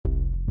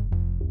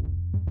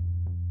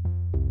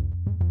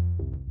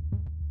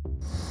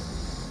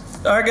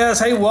All right, guys.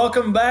 Hey,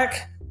 welcome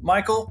back.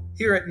 Michael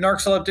here at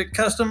Narcoleptic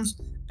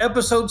Customs,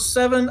 episode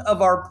 7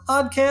 of our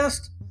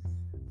podcast.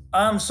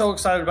 I'm so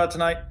excited about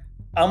tonight.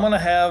 I'm going to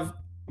have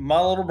my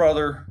little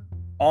brother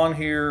on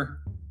here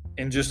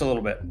in just a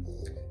little bit.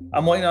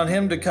 I'm waiting on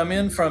him to come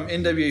in from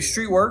NWA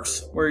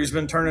Streetworks, where he's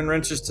been turning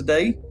wrenches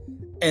today.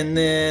 And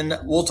then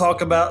we'll talk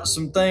about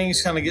some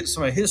things, kind of get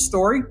some of his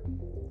story,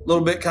 a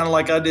little bit kind of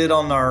like I did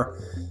on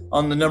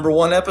the number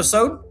 1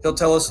 episode. He'll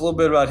tell us a little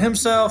bit about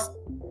himself,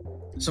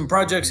 some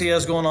projects he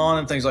has going on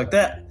and things like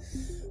that.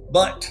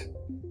 But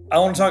I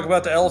want to talk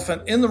about the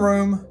elephant in the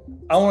room.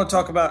 I want to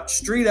talk about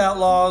Street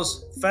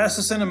Outlaws,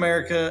 Fastest in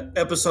America,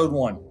 episode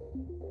 1.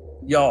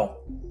 Y'all,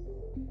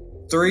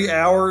 3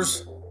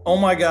 hours. Oh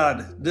my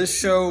God, this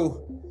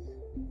show,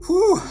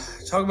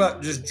 talk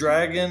about just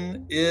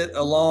dragging it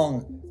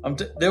along.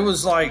 There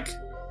was like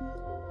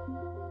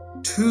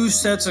 2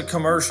 sets of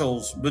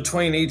commercials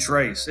between each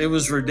race. It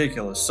was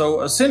ridiculous.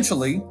 So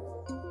essentially,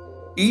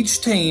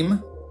 each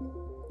team,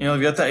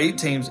 you've got the 8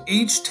 teams.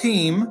 Each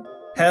team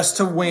has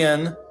to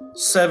win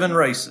 7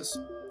 races.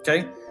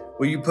 Okay?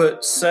 Well, you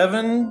put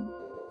 7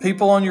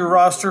 people on your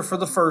roster for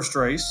the first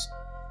race,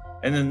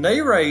 and then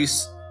they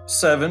race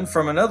 7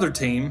 from another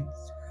team,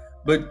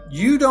 but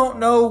you don't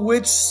know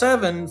which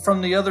 7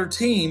 from the other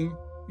team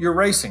you're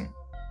racing.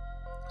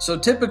 So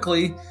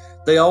typically,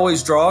 they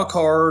always draw a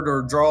card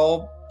or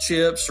draw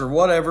chips or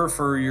whatever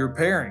for your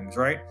pairings,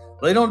 right?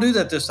 They don't do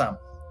that this time.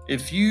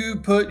 If you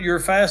put your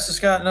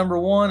fastest guy at number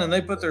 1 and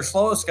they put their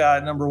slowest guy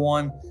at number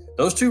 1,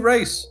 those 2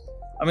 race.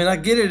 I mean, I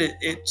get it.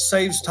 It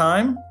saves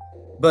time,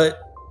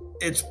 but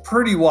it's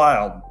pretty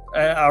wild.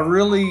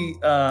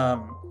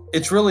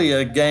 It's really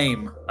a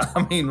game.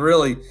 I mean,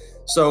 really.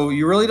 So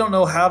you really don't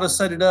know how to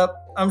set it up.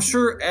 I'm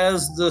sure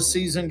as the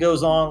season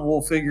goes on,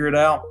 we'll figure it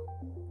out.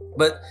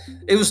 But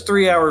it was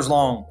 3 hours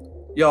long.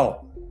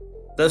 Y'all,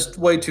 that's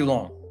way too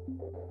long.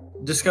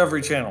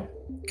 Discovery Channel,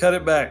 cut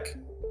it back.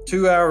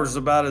 2 hours is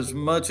about as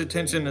much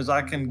attention as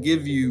I can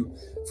give you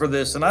for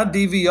this. And I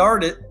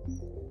DVR'd it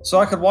so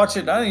I could watch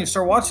it. I didn't even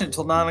start watching it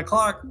until 9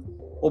 o'clock.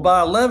 Well,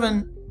 by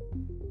 11,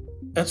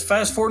 that's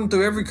fast forwarding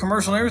through every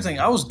commercial and everything.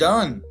 I was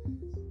done.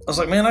 I was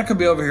like, man, I could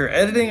be over here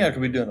editing. I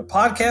could be doing a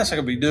podcast. I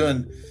could be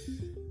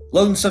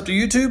loading stuff to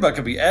YouTube. I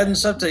could be adding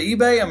stuff to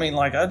eBay. I mean,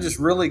 like, I just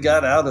really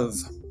got out of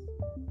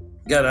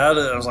it.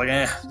 I was like,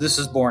 this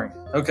is boring.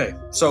 Okay,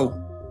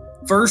 so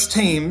first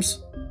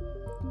teams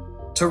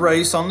to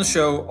race on the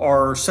show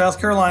are South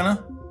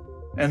Carolina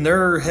and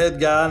their head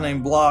guy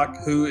named Block,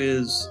 who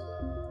is,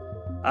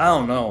 I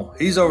don't know,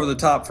 he's over the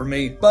top for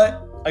me,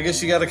 but I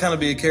guess you got to kind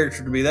of be a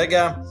character to be that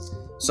guy.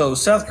 So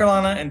South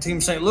Carolina and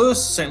Team St.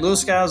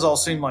 Louis guys all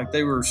seemed like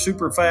they were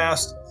super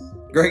fast,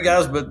 great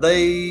guys, but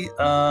they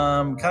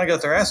kind of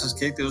got their asses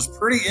kicked. It was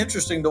pretty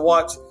interesting to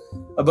watch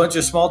a bunch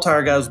of small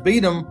tire guys beat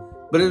them,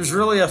 but it was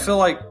really, I feel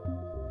like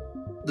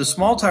the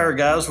small tire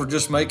guys were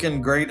just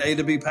making great A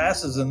to B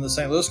passes, and the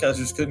St. Louis guys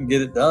just couldn't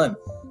get it done.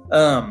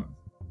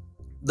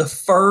 The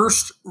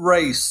first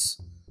race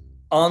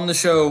on the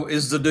show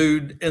is the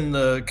dude in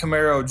the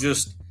Camaro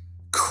just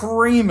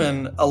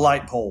creaming a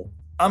light pole.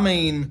 I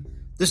mean,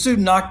 this dude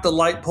knocked the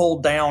light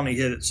pole down. He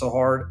hit it so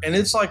hard, and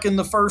it's like in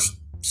the first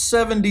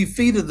 70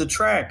 feet of the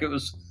track. It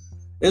was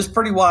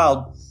pretty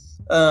wild.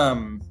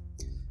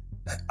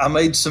 I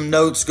made some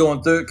notes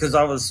going through it because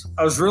I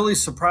was really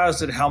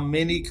surprised at how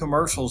many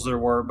commercials there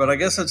were, but I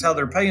guess that's how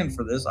they're paying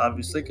for this,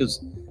 obviously,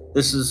 because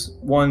this is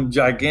one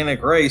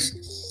gigantic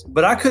race.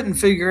 But I couldn't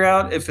figure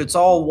out if it's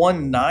all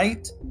one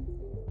night.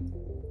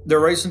 They're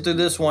racing through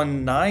this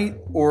one night,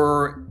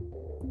 or,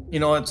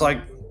 it's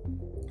like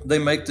they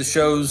make the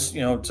shows,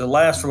 to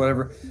last or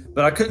whatever.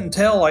 But I couldn't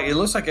tell. Like, it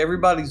looks like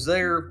everybody's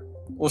there.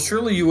 Well,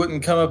 surely you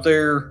wouldn't come up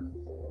there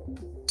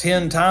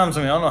 10 times.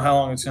 I mean, I don't know how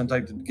long it's going to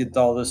take to get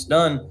all this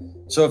done.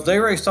 So if they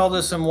raced all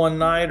this in one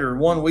night or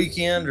one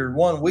weekend or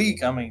 1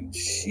 week, I mean,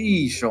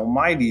 sheesh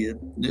almighty,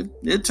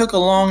 it took a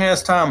long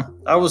ass time.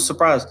 I was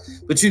surprised.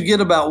 But you'd get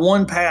about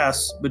 1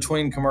 pass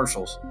between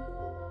commercials.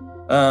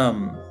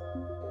 And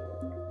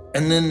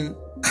then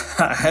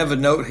I have a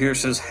note here that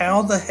says,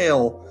 how the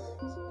hell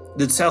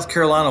did South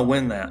Carolina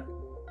win that?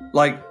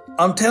 Like,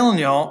 I'm telling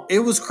y'all, it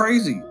was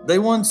crazy. They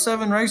won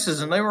 7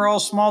 races, and they were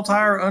all small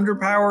tire,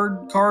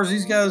 underpowered cars.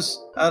 These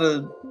guys out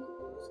of,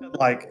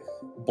 like,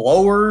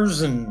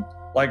 blowers and,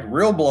 like,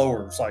 real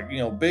blowers, like,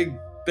 big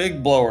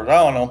blowers.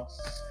 I don't know.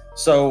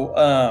 So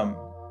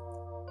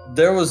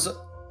there was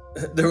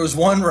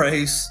one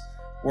race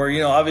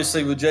where,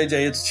 obviously with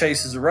JJ, it's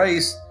chase as a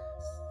race.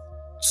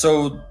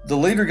 So the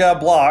leader guy,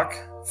 Block,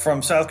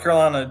 from South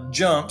Carolina,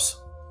 jumps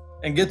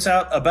and gets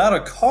out about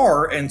a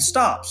car and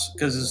stops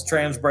because his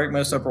trans brake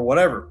messed up or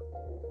whatever.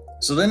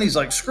 So then he's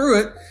like, screw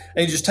it,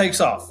 and he just takes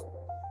off.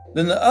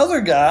 Then the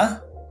other guy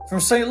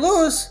from St.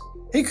 Louis,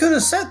 he could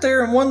have sat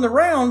there and won the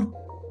round,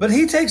 but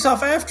he takes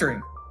off after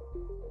him.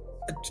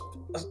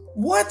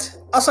 What?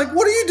 I was like,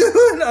 what are you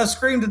doing? I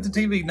screamed at the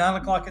TV,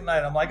 9 o'clock at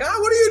night. I'm like,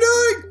 what are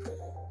you doing?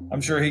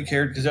 I'm sure he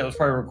cared because that was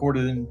probably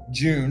recorded in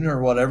June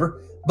or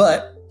whatever.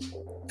 But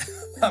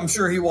I'm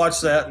sure he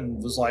watched that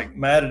and was like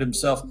mad at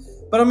himself.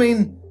 But I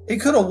mean, He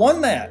could have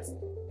won that,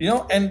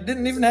 and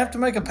didn't even have to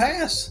make a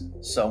pass.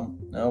 So,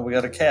 no, we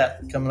got a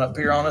cat coming up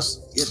here on us.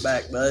 Get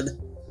back, bud.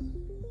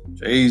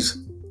 Jeez.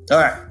 All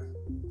right.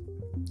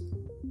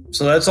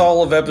 So that's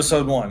all of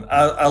episode 1.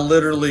 I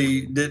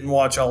literally didn't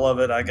watch all of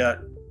it. I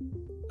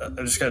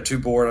just got too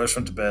bored. I just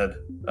went to bed.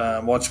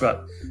 Watched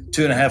about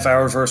 2.5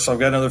 hours worth. So I've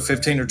got another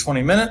 15 or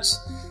 20 minutes,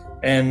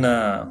 and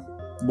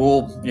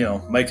we'll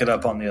make it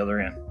up on the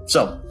other end.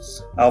 So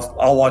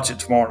I'll watch it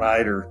tomorrow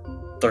night or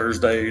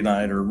Thursday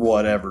night or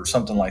whatever,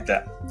 something like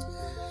that.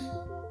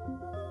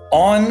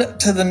 On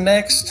to the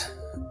next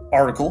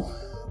article.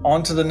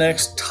 On to the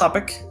next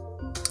topic.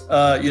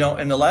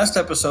 In the last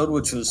episode,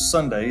 which was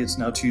Sunday, it's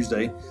now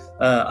Tuesday,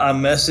 I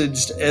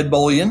messaged Ed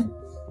Bullion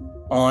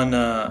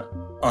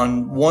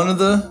on one of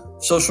the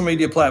social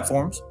media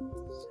platforms,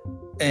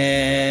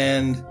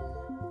 and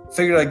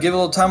figured I'd give it a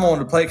little time. I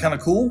wanted to play it kind of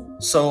cool,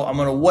 so I'm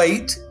going to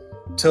wait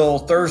till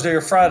Thursday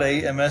or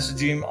Friday and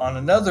message him on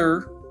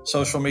another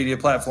social media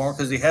platform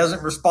because he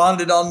hasn't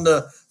responded on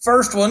the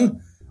first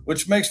one,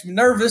 which makes me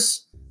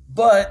nervous.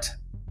 But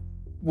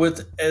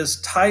with as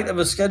tight of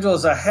a schedule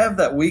as I have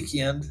that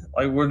weekend,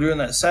 like we're doing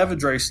that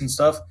Savage Race and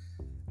stuff,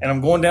 and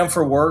I'm going down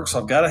for work, so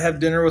I've got to have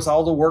dinner with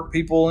all the work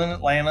people in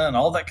Atlanta and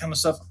all that kind of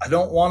stuff. I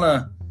don't want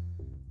to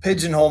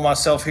pigeonhole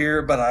myself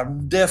here, but I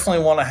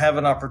definitely want to have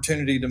an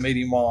opportunity to meet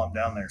him while I'm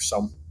down there.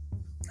 So,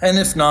 and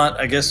if not,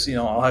 I guess,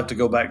 I'll have to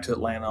go back to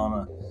Atlanta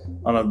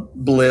on a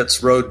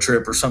blitz road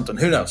trip or something.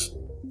 Who knows?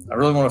 I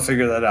really want to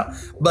figure that out.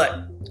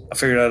 But I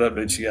figured I'd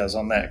update you guys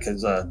on that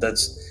because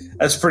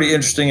that's pretty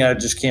interesting. I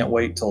just can't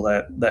wait till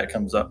that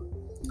comes up.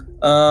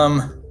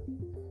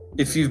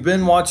 If you've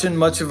been watching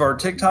much of our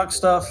TikTok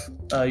stuff,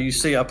 you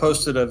see I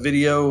posted a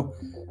video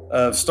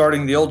of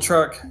starting the old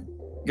truck.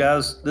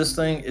 Guys, this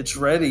thing, it's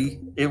ready.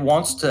 It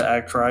wants to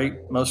act right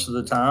most of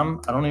the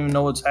time. I don't even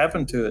know what's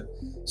happened to it.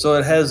 So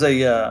it has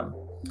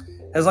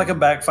like a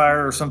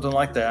backfire or something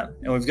like that.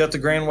 And we've got the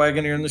Grand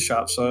Wagoneer in the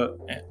shop. So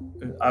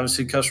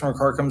obviously customer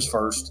car comes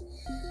first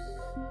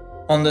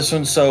on this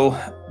one. So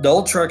the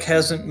old truck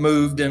hasn't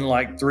moved in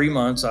like 3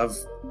 months. I've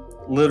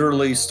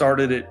literally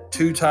started it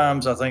 2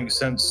 times, I think,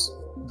 since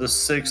the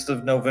 6th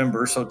of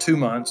November. So 2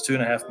 months,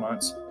 2.5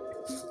 months.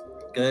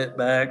 Get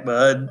back,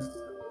 bud.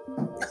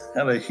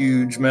 Had a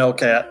huge male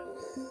cat.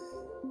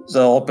 He's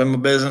all up in my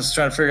business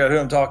trying to figure out who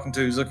I'm talking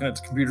to. He's looking at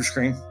the computer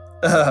screen.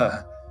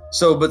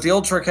 But the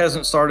old truck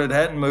hasn't started,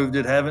 hadn't moved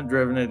it, haven't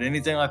driven it,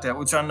 anything like that,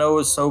 which I know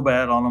is so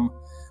bad on them.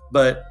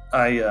 But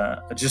I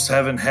just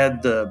haven't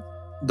had the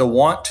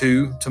want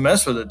to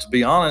mess with it, to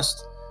be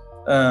honest.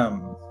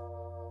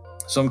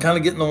 So I'm kind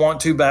of getting the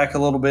want to back a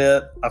little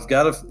bit.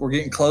 We're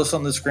getting close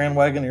on this Grand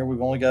Wagoneer.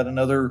 We've only got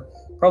another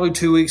probably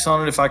 2 weeks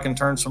on it if I can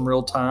turn some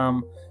real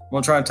time. I'm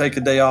going to try and take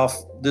a day off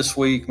this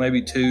week,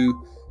 maybe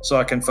 2, so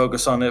I can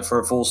focus on it for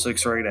a full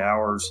 6 or 8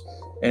 hours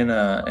and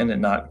it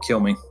not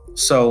kill me.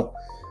 So,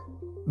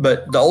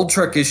 but the old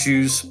truck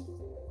issues,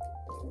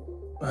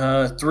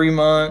 3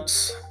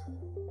 months.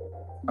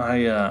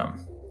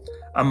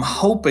 I'm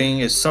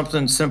hoping it's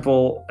something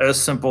simple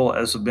as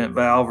a bent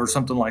valve or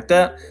something like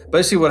that.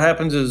 Basically what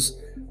happens is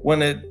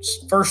when it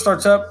first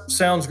starts up,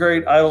 sounds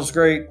great, idles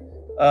great,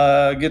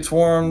 gets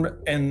warmed,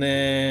 and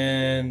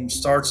then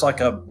starts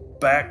like a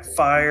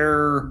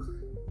backfire.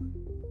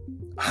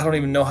 I don't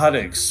even know how to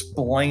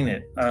explain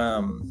it.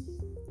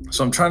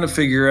 So I'm trying to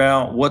figure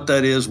out what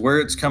that is, where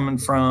it's coming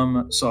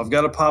from. So I've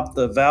got to pop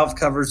the valve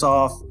covers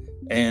off,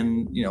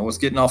 and with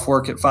getting off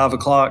work at 5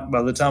 o'clock,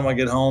 by the time I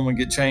get home and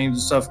get changed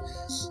and stuff,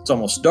 it's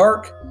almost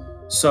dark.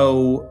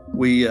 So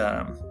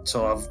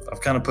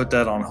I've kind of put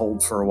that on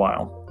hold for a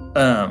while.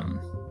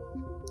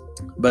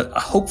 But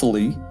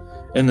hopefully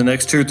in the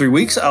next 2 or 3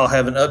 weeks, I'll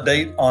have an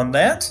update on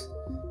that.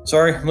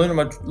 Sorry, I'm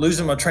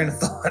losing my train of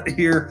thought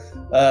here,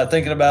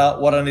 thinking about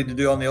what I need to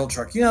do on the old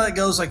truck. How that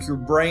goes, like your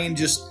brain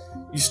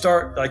you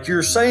start, like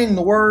you're saying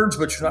the words,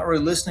 but you're not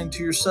really listening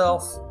to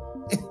yourself.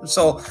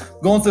 So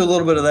going through a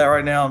little bit of that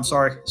right now, I'm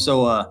sorry.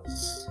 So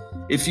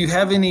if you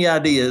have any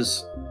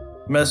ideas,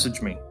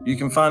 message me. You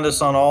can find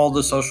us on all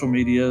the social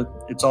media.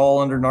 It's all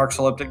under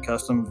Narcoleptic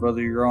Customs,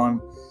 whether you're on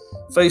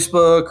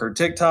Facebook or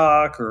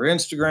TikTok or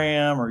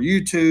Instagram or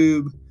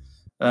YouTube.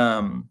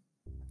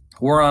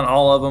 We're on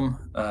all of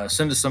them.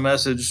 Send us a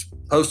message,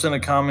 post in a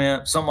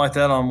comment, something like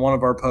that on one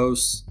of our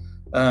posts.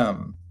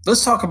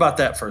 Let's talk about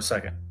that for a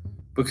second,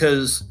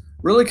 because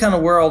really kind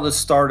of where all this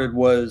started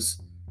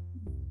was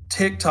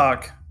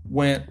TikTok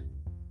went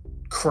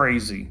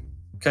crazy.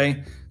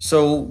 Okay.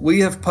 So we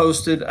have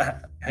posted,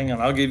 hang on,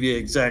 I'll give you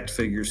exact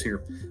figures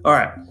here. All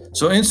right.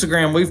 So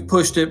Instagram, we've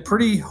pushed it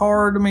pretty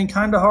hard.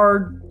 Kind of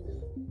hard,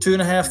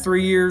 2.5,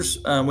 3 years.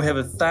 We have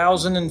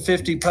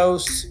 1,050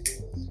 posts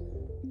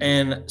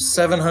and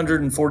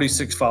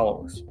 746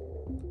 followers.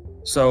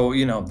 So,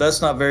 that's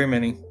not very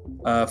many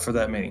for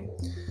that many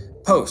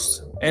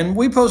posts. And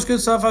we post good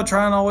stuff. I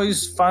try and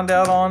always find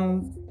out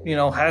on,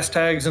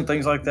 hashtags and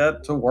things like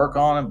that to work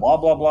on and blah,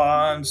 blah,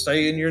 blah, and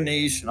stay in your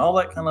niche and all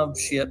that kind of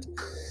shit.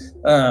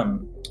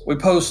 We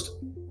post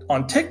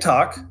on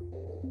TikTok,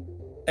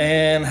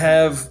 and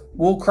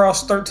we'll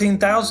cross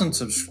 13,000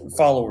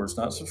 followers,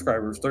 not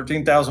subscribers,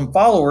 13,000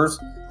 followers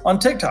on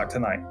TikTok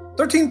tonight.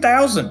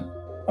 13,000.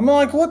 I'm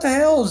like, what the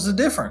hell is the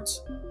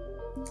difference?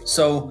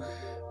 So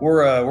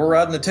we're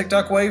riding the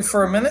TikTok wave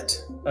for a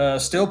minute,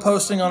 still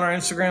posting on our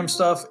Instagram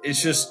stuff.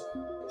 It's just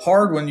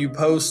hard when you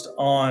post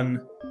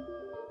on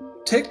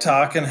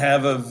TikTok and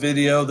have a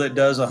video that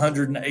does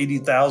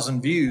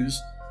 180,000 views,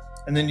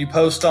 and then you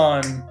post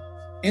on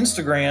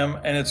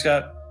Instagram and it's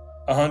got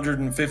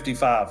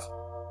 155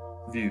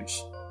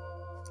 views.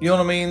 You know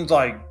what I mean?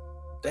 Like,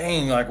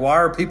 dang, like, why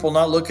are people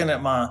not looking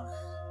at my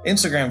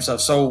Instagram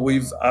stuff? So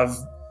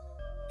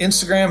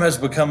Instagram has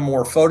become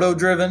more photo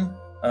driven,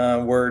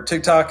 where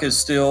TikTok is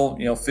still,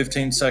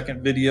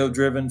 15-second video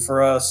driven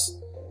for us.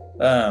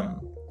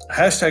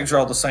 Hashtags are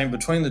all the same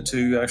between the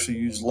two. I actually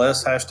use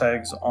less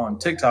hashtags on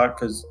TikTok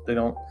because they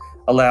don't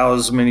allow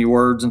as many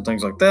words and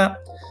things like that.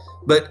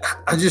 But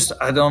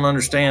I don't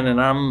understand.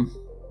 And I'm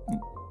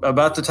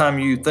about the time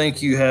you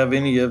think you have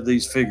any of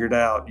these figured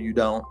out, you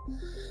don't.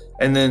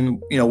 And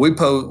then,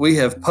 we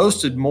have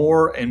posted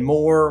more and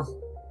more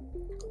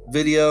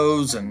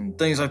videos and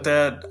things like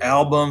that,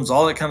 albums,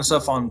 all that kind of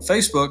stuff on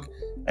Facebook,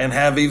 and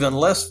have even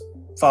less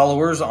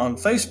followers on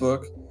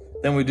Facebook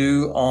than we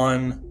do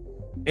on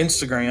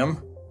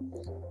Instagram.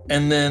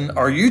 And then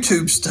our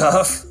YouTube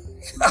stuff,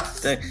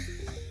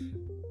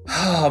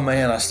 oh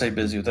man, I stay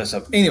busy with that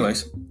stuff.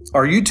 Anyways,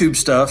 our YouTube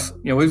stuff,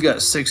 we've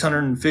got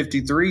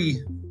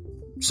 653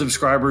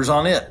 subscribers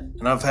on it,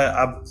 and I've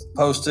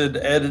posted,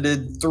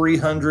 edited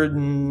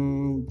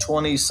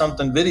 320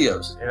 something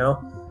videos.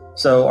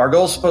 So our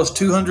goal is to post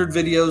 200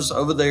 videos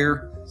over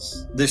there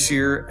this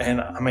year, and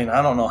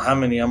I don't know how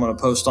many I'm going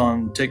to post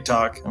on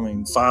TikTok.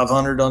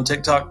 500 on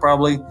TikTok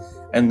probably,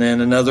 and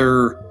then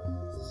another,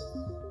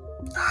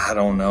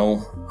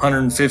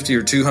 150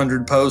 or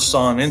 200 posts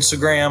on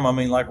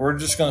Instagram. We're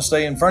just going to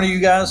stay in front of you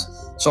guys.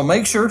 So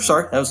make sure,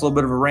 sorry, that was a little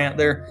bit of a rant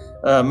there.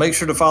 Make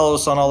sure to follow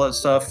us on all that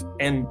stuff,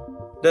 and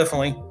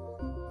definitely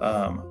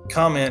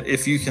comment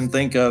if you can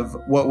think of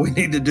what we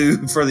need to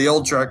do for the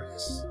old truck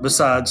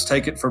besides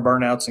take it for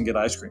burnouts and get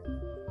ice cream.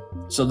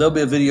 So there'll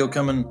be a video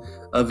coming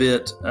of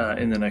it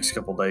in the next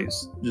couple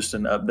days, just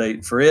an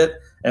update for it,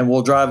 and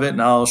we'll drive it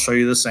and I'll show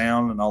you the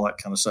sound and all that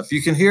kind of stuff.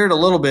 You can hear it a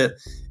little bit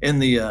in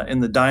the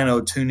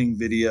dyno tuning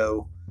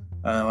video.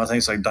 I think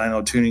it's like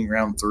dyno tuning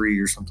round 3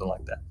 or something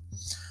like that.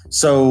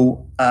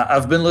 So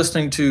I've been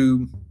listening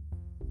to,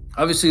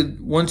 obviously,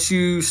 once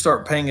you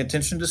start paying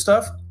attention to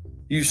stuff,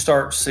 you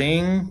start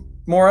seeing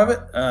more of it,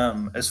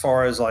 as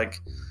far as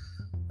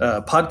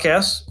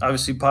podcasts.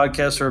 Obviously,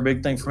 podcasts are a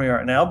big thing for me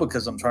right now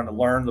because I'm trying to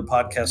learn the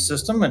podcast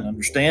system and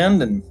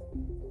understand and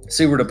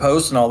see where to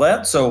post and all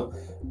that. So,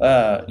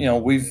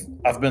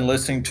 I've been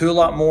listening to a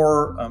lot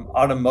more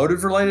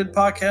automotive related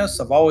podcasts.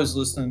 I've always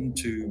listened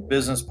to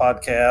business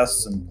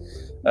podcasts and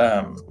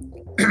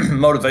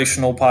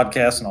motivational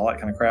podcasts and all that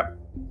kind of crap.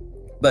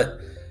 But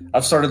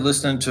I've started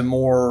listening to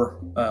more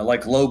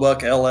like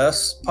Lowbuck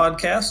LS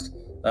podcast.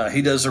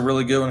 He does a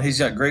really good one. He's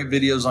got great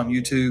videos on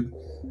YouTube,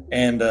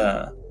 and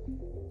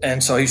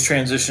so he's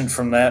transitioned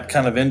from that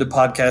kind of into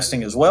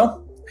podcasting as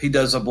well. He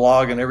does a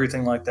blog and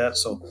everything like that.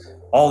 So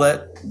all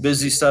that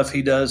busy stuff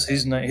he does,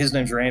 his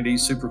name's Randy,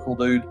 super cool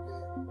dude.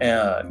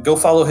 Go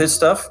follow his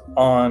stuff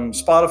on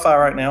Spotify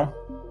right now,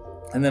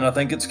 and then I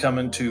think it's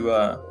coming to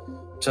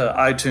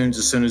iTunes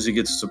as soon as he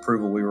gets his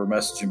approval. We were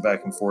messaging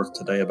back and forth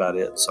today about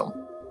it, so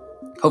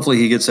hopefully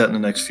he gets that in the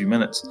next few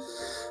minutes.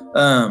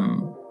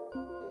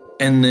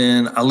 And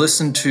then I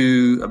listened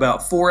to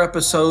about 4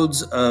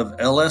 episodes of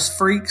LS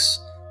Freaks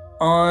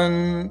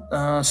on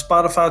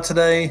Spotify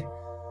today.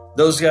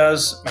 Those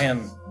guys,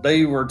 man,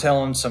 they were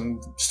telling some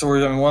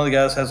stories. One of the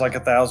guys has like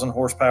 1,000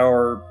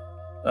 horsepower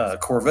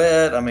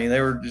Corvette.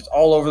 They were just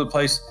all over the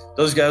place.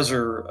 Those guys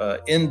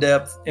are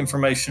in-depth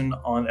information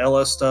on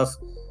LS stuff,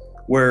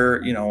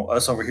 where,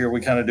 us over here,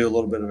 we kind of do a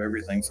little bit of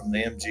everything from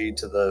the MG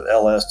to the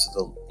LS to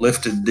the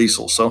lifted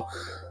diesel. So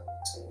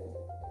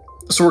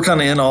we're kind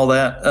of in all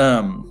that.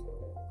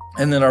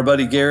 And then our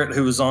buddy Garrett,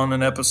 who was on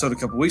an episode a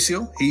couple weeks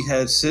ago, he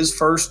has his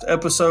first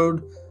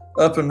episode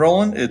up and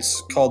rolling.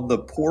 It's called the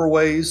Poor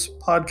Ways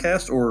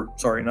Podcast,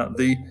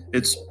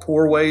 it's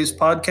Poor Ways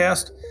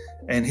Podcast.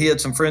 And he had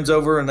some friends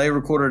over and they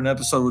recorded an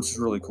episode, which is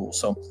really cool.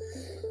 So,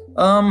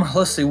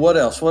 let's see, what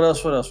else we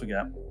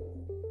got?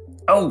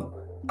 Oh,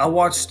 I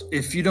watched,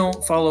 if you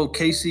don't follow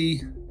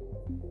Casey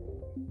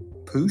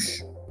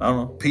Poosh, I don't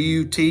know,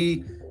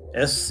 Putsch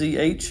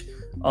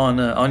on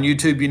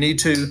YouTube, you need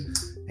to.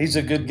 He's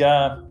a good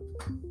guy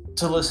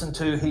to listen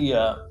to.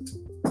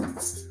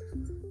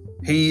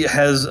 He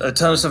has a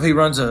ton of stuff. He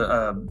runs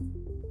a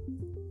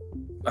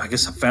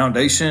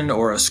foundation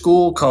or a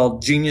school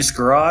called Genius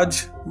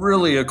Garage.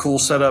 Really a cool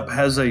setup.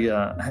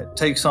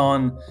 Takes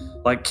on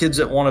like kids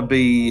that want to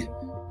be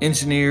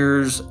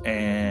engineers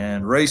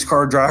and race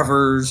car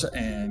drivers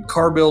and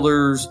car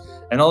builders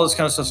and all this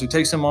kind of stuff. So he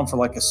takes them on for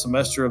like a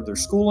semester of their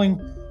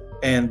schooling,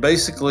 and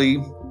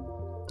basically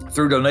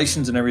through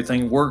donations and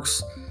everything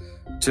works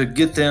to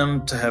get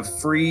them to have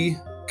free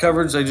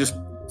coverage. They just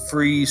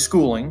free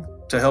schooling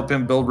to help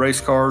him build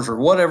race cars or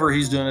whatever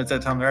he's doing at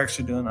that time. They're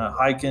actually doing a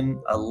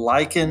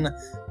Lykan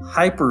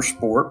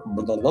Hypersport,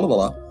 blah, blah, blah,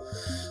 blah,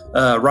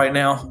 right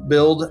now,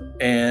 build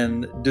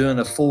and doing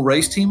a full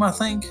race team, I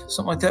think,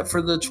 something like that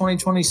for the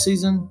 2020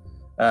 season.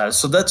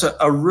 So that's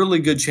a really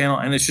good channel,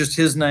 and it's just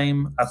his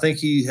name. I think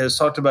he has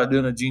talked about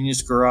doing a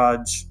Genius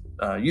Garage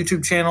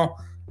YouTube channel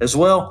as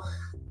well.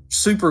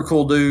 Super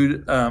cool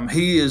dude.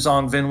 He is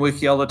on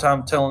VinWiki all the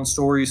time telling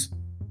stories.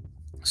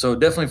 So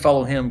definitely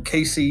follow him,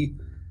 Casey,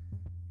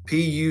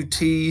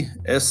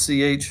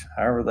 P-U-T-S-C-H,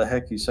 however the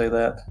heck you say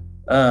that.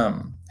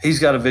 He's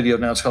got a video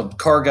now. It's called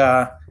Car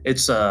Guy.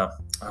 It's,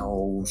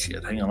 oh,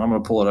 shit. Hang on. I'm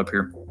going to pull it up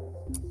here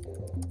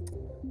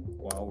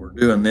while we're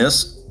doing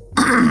this.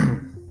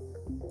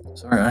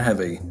 Sorry, I have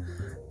a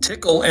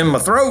tickle in my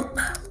throat.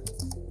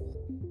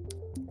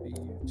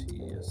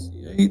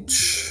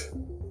 P-U-T-S-C-H.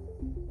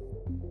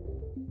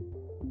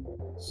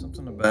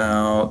 Something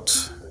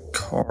about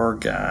Car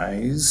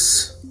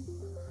Guys.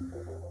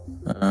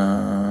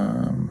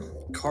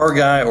 Car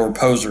Guy or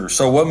Poser.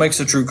 So what makes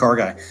a true car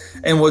guy?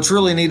 And what's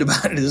really neat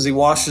about it is he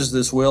washes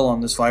this wheel on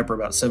this Viper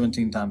about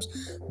 17 times.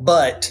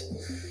 But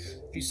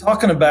he's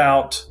talking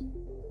about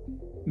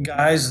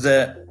guys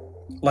that,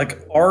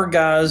 like, are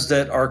guys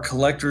that are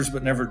collectors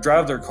but never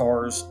drive their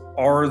cars.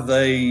 Are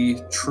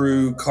they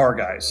true car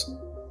guys?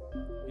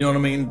 You know what I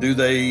mean?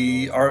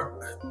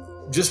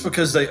 Just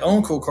because they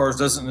own cool cars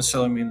doesn't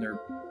necessarily mean they're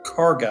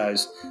car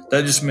guys.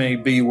 That just may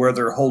be where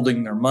they're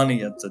holding their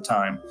money at the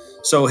time.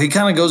 So he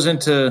kind of goes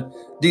into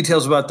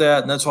details about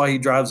that, and that's why he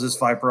drives this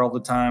Viper all the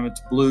time.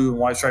 It's blue and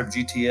white stripe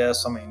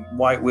GTS. I mean,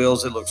 white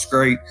wheels. It looks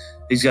great.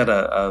 He's got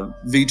a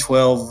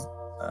V12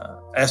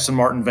 Aston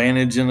Martin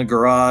Vantage in the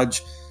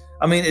garage.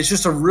 I mean, it's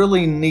just a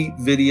really neat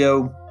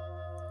video,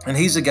 and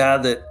he's a guy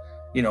that,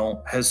 you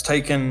know, has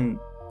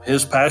taken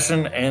his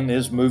passion and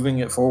is moving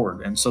it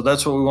forward. And so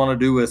that's what we want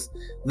to do with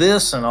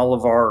this and all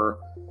of our,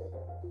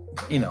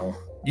 you know,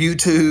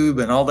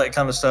 YouTube and all that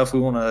kind of stuff. We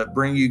want to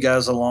bring you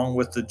guys along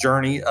with the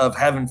journey of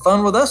having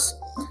fun with us.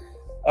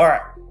 All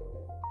right,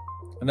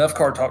 enough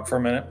car talk for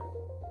a minute.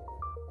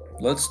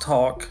 Let's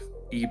talk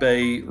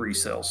eBay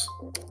resales.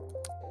 All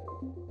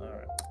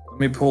right, let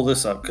me pull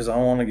this up because I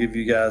want to give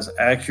you guys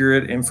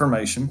accurate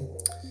information.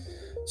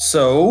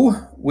 So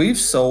we've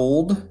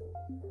sold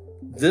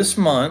this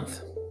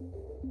month,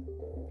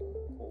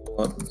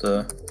 pull up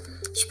the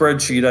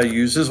spreadsheet I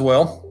use as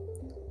well.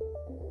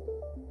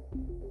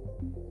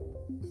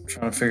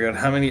 Trying to figure out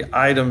how many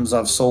items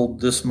I've sold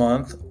this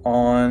month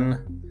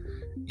on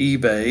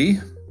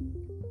eBay.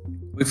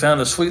 We found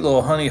a sweet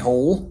little honey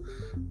hole.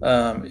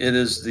 It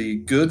is the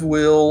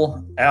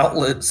Goodwill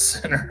Outlet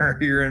Center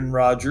here in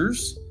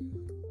Rogers.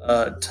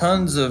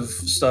 Tons of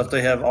stuff.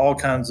 They have all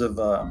kinds of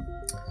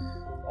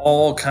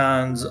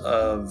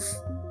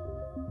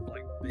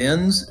like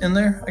bins in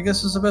there, I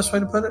guess is the best way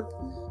to put it.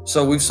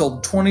 So we've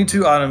sold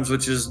 22 items,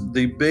 which is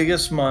the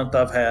biggest month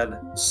I've had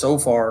so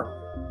far,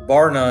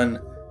 bar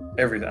none.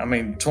 Everything. I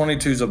mean,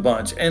 22 is a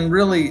bunch, and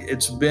really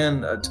it's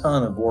been a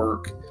ton of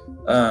work.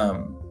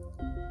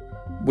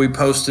 We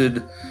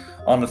posted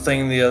on the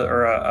thing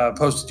I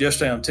posted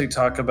yesterday on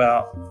TikTok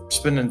about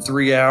spending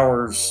 3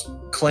 hours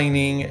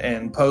cleaning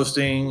and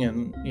posting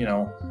and, you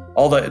know,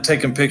 all that,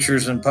 taking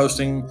pictures and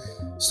posting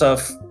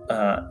stuff.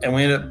 And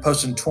we ended up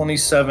posting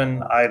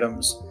 27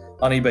 items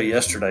on eBay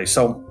yesterday.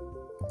 So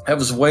that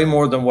was way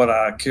more than what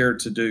I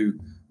cared to do.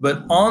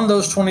 But on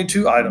those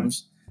 22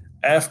 items,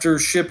 after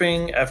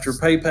shipping, after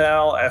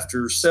PayPal,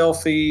 after sale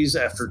fees,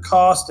 after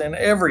cost and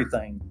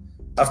everything,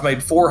 I've made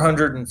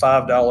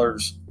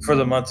 $405 for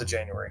the month of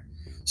January.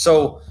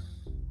 So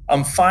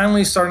I'm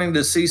finally starting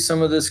to see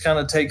some of this kind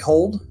of take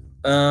hold.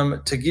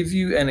 To give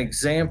you an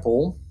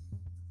example,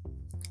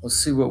 let's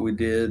see what we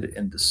did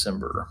in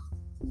December.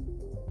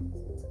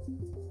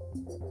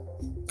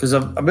 Because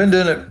I've been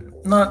doing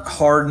it not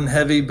hard and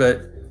heavy,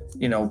 but,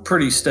 you know,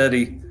 pretty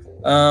steady.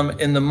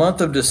 In the month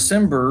of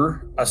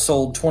December, I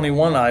sold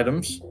 21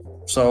 items,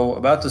 so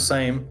about the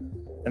same,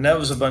 and that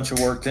was a bunch of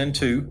work then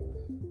too.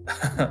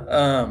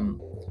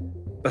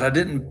 But I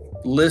didn't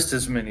list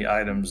as many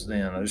items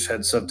then. I just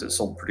had stuff that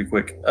sold pretty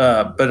quick.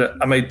 But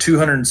I made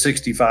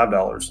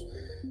 $265.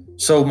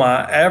 So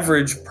my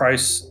average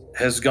price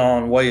has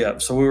gone way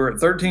up. So we were at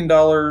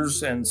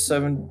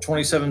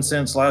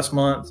 $13.27 last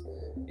month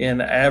in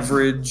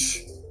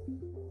average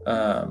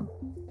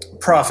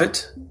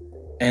profit.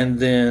 And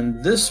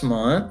then this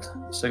month,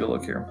 let's take a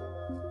look here.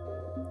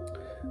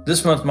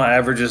 This month, my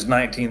average is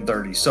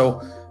 $19.30.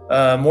 So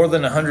more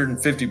than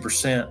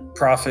 150%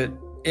 profit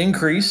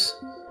increase.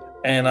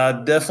 And I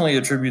definitely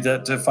attribute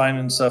that to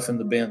finding stuff in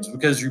the bins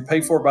because you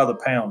pay for it by the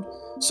pound.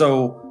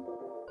 So,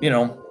 you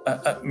know,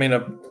 I mean,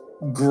 a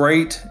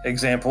great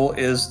example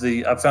is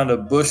I found a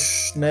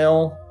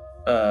Bushnell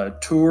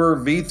Tour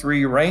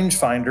V3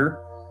 rangefinder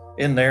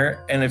in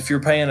there, and if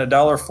you're paying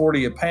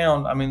 $1.40 a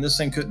pound, I mean, this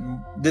thing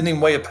didn't even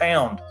weigh a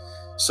pound.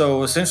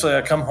 So essentially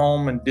I come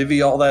home and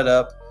divvy all that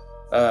up.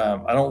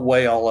 I don't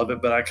weigh all of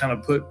it, but I kind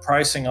of put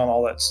pricing on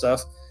all that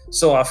stuff.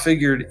 So I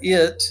figured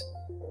it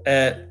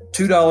at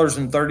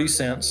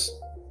 $2.30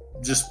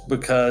 just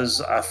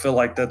because I feel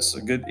like that's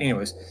a good.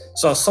 Anyways,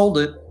 so I sold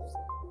it,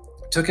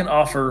 took an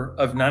offer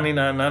of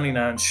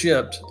 $99.99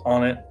 shipped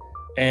on it,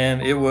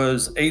 and it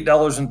was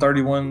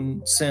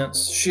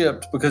 $8.31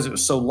 shipped because it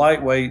was so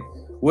lightweight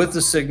with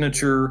the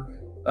signature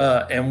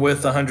and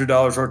with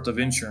 $100 worth of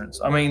insurance.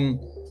 I mean,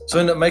 so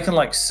I ended up making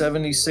like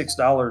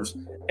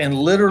 $76 and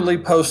literally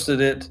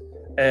posted it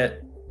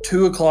at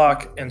 2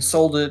 o'clock and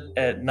sold it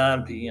at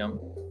 9 p.m.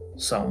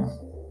 So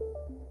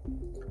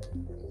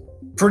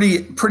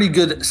pretty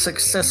good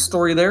success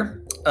story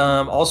there.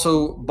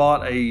 Also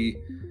bought a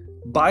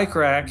bike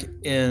rack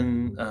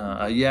in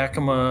a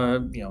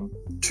Yakima,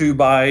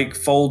 2-bike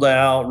fold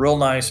out, real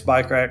nice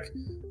bike rack.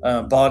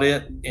 Bought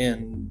it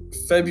in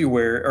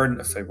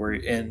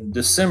in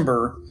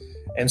December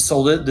and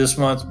sold it this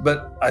month,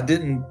 but I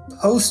didn't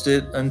post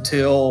it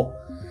until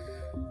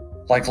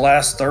like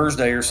last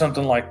Thursday or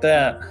something like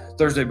that,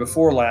 Thursday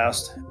before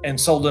last, and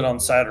sold it on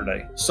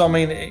Saturday. So, I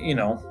mean,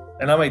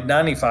 and I made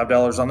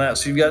 $95 on that.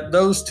 So you've got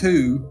those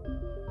two.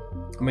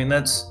 I mean,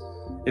 that's,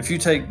 if you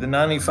take the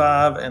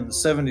 95 and the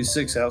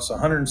 76 out, so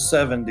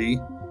 170.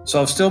 So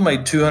I've still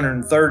made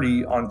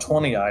 230 on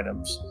 20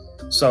 items.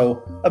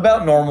 So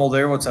about normal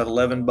there. What's that?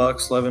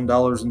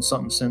 $11 and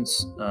something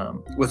cents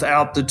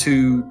without the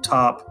two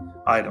top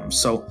items.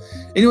 So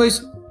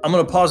anyways, I'm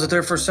going to pause it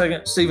there for a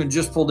second. Steven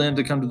just pulled in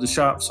to come to the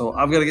shop. So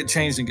I've got to get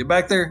changed and get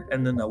back there.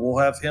 And then we'll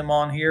have him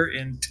on here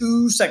in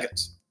 2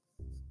 seconds.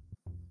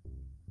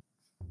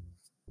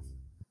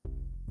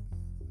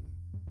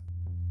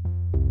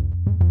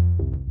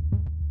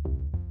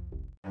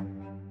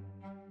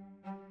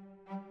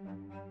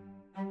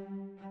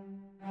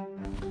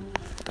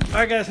 All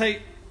right, guys.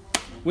 Hey,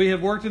 we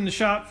have worked in the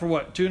shop for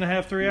what,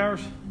 2.5, 3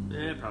 hours?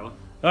 Yeah, probably.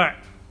 All right.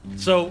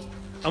 So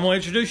I'm going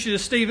to introduce you to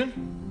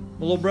Steven,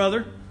 my little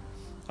brother.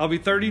 I'll be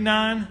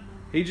 39.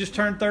 He just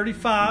turned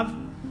 35.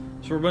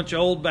 So we're a bunch of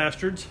old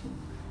bastards.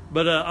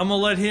 But I'm going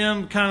to let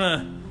him kind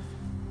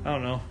of, I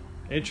don't know,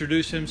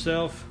 introduce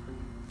himself,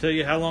 tell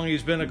you how long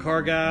he's been a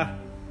car guy.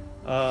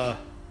 I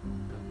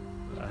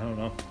don't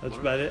know. That's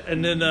about it.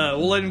 And then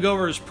we'll let him go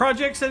over his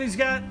projects that he's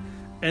got.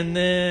 And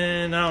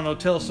then, I don't know,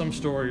 tell us some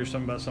story or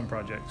something about some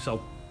project.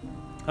 So,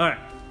 all right.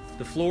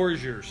 The floor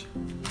is yours.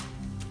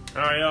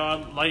 All right,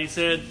 y'all. Like you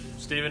said,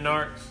 Steven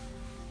Narks.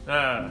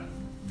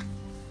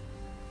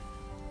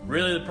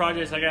 Really, the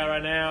projects I got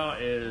right now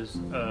is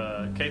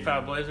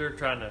K5 Blazer,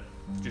 trying to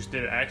just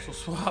did an axle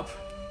swap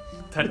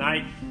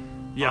tonight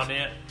on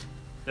it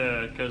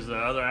because the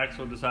other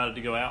axle decided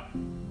to go out.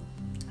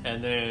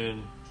 And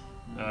then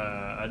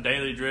a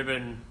daily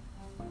driven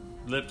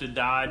lifted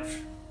Dodge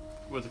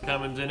with the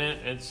Cummins in it.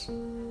 It's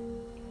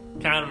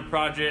kind of a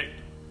project.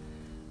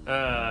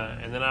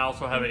 And then I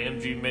also have an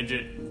MG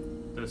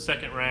Midget, the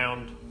second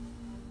round,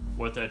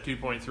 with a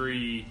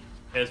 2.3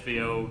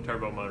 SVO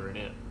turbo motor in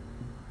it.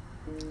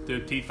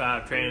 Through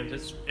T5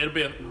 trans. It'll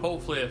be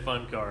hopefully a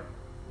fun car.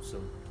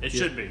 So it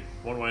should be,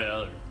 one way or the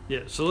other. Yeah,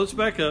 so let's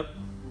back up.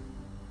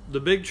 The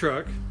big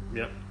truck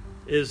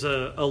is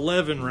a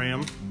 11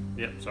 Ram.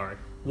 Yep, sorry.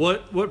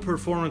 What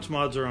performance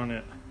mods are on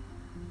it?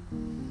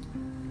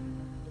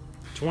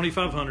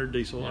 2500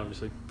 diesel,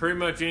 obviously. Pretty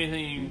much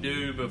anything you can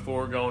do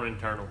before going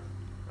internal.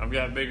 I've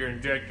got bigger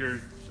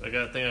injectors. I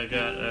got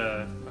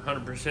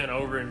 100%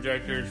 over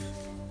injectors.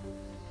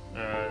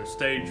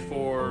 Stage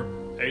 4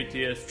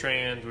 ATS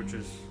trans, which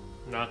is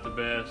not the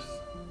best,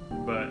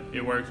 but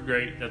it works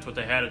great. That's what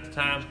they had at the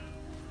time.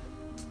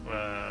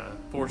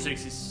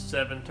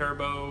 467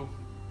 turbo,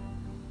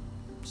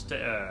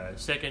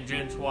 second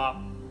gen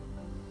swap,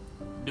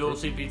 dual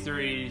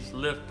CP3s,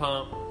 lift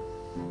pump,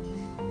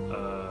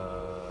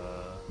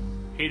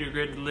 heater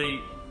grid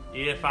delete,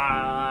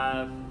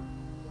 EFI.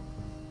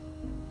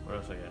 What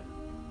else I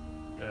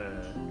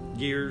got?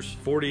 Gears,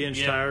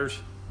 40-inch tires.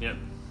 Yep.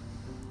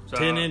 So,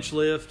 10-inch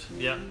lift.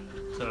 Yep.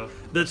 So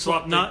that's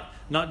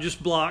not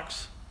just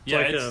blocks.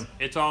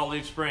 It's all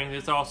leaf spring.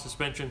 It's all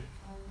suspension.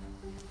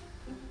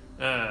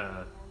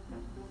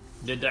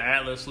 Did the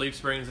Atlas leaf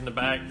springs in the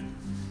back,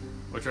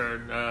 which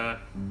are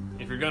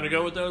if you're going to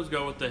go with those,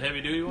 go with the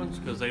heavy duty ones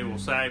because they will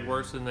sag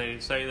worse than they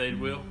say they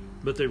will.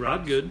 But they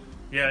ride good.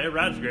 Yeah, it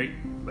rides great.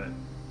 But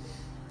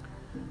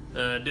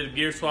did a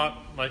gear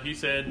swap, like you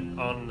said,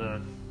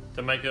 on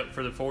to make up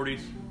for the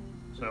 40s.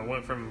 So I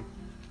went from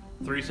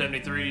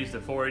 373s to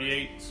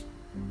 488s.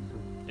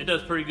 It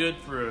does pretty good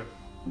for a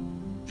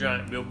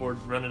giant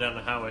billboard running down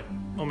the highway.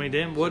 I mean,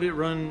 damn, what did it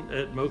run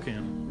at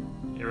Mocan?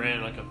 It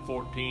ran like a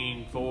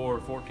 14.4,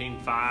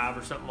 14.5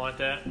 or something like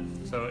that.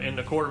 So in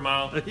the quarter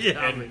mile.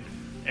 Yeah.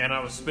 And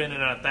I was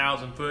spinning at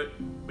 1,000 foot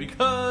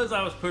because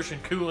I was pushing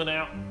coolant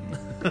out.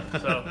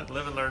 So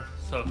live and learn.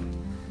 So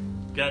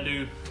got to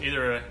do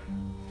either a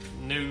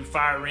new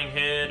fire ring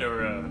head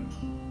or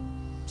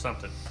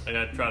something. I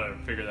got to try to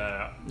figure that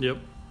out. Yep.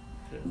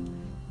 Yeah.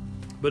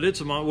 But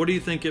it's what do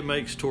you think it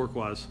makes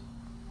torque-wise?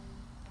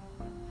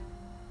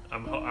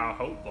 I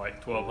hope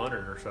like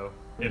 1,200 or so,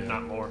 if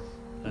not more.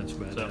 That's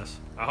badass. So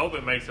I hope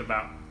it makes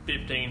about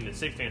 1,500 to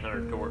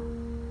 1,600 torque.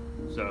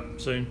 So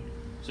soon.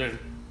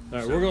 All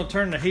right, we're going to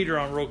turn the heater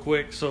on real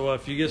quick, so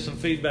if you get some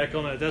feedback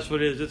on that, that's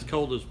what it is. It's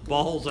cold as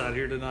balls out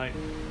here tonight.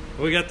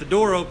 We got the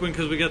door open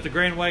because we got the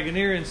Grand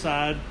Wagoneer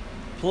inside,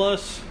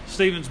 plus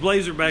Steven's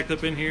Blazer backed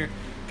up in here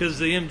because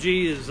the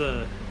MG is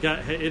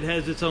it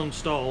has its own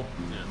stall.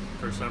 Yeah,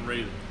 for some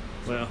reason.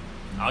 Well,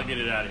 I'll get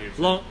it out of here.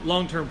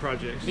 Long-term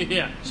projects.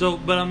 Yeah. So,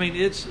 but I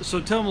mean,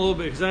 so tell them a little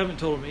bit because I haven't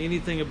told them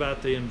anything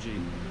about the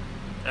MG.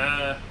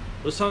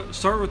 Let's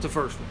start with the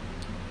first one.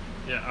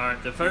 Yeah. All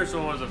right. The first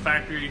one was a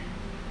factory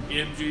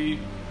MG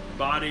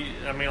body.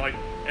 I mean, like,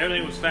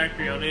 everything was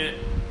factory on it.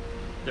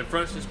 The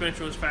front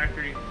suspension was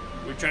factory.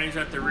 We changed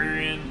out the rear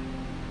end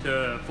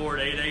to Ford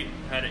 88,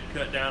 had it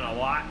cut down a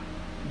lot.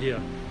 Yeah,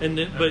 and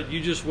then, but you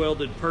just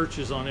welded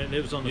perches on it, and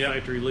it was on the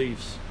factory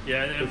leaves.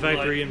 Yeah, the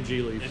factory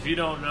MG leaves. If you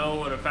don't know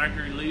what a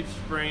factory leaf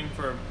spring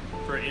for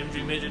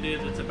MG midget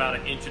is, it's about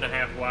 1.5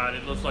 inches wide.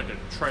 It looks like a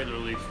trailer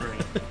leaf spring.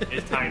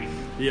 It's tiny.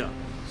 Yeah.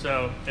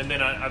 So, and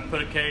then I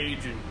put a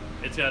cage, and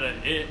it's got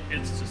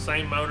it's the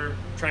same motor,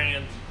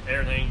 trans,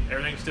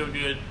 everything's still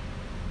good.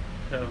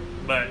 So,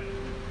 but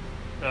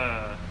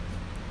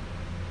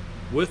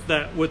with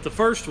the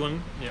first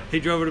one, he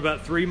drove it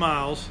about 3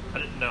 miles. I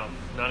didn't know,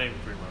 not even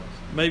 3 miles.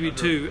 Maybe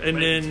 2,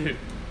 and then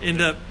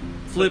end up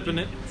flipping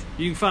it.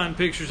 You can find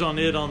pictures on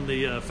it on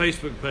the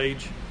Facebook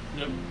page.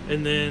 Yep.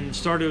 And then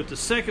started with the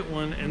second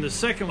one, and the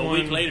second one a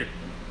week later.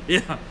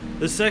 Yeah,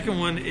 the second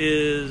one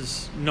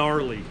is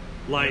gnarly.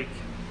 Like,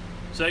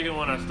 second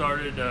one I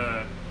started.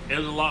 It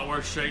was a lot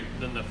worse shape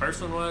than the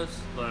first one was.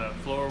 The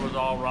floor was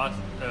all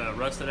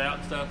rusted out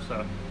and stuff.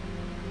 So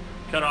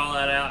cut all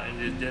that out and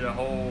just did a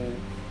whole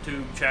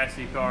tube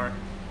chassis car.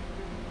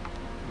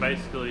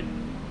 Basically,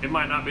 it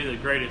might not be the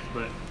greatest,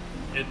 but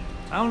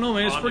I don't know,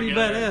 man. It's pretty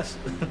badass.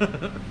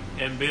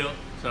 And built.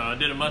 So I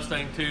did a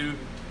Mustang 2,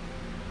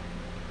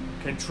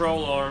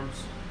 control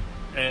arms,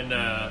 and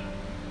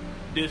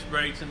disc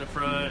brakes in the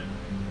front,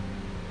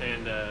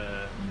 and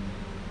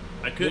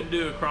I couldn't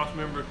do a cross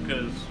member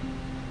because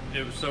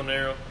it was so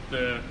narrow.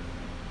 The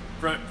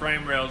front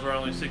frame rails were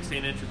only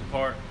 16 inches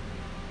apart,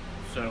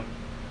 so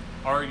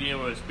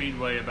arguing with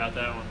Speedway about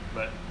that one,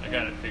 but I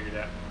got it figured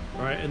out.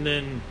 All right, and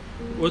then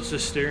what's the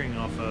steering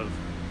off of?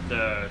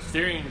 The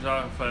steering's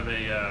off of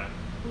a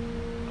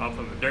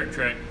dirt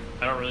track.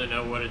 I don't really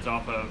know what it's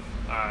off of.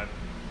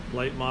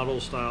 Late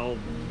model style.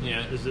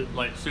 Yeah. Is it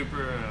like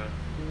super,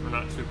 or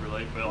not super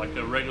late, but like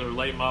a regular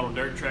late model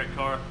dirt track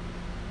car?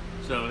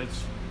 So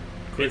it's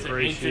quick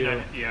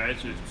ratio.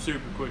 It's a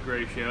super quick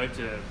ratio. It's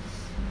a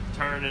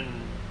turning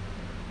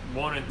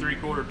 1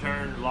 3/4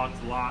 turn, lock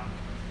to lock.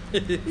 So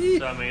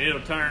I mean,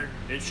 it'll turn.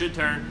 It should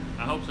turn.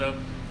 I hope so.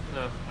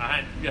 No, I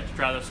hadn't got to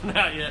try this one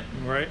out yet.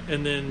 Right,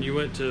 and then you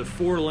went to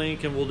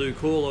 4-link, and we'll do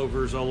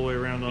coilovers all the way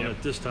around on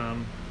it this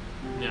time.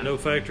 Yeah. No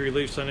factory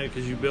leaves on it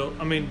because you built.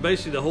 I mean,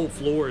 basically the whole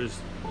floor is.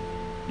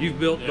 You've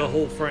built the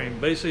whole frame.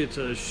 Basically, it's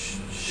a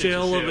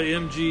shell of an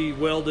MG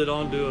welded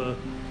onto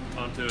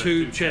a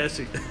tube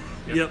chassis.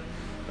 Yep.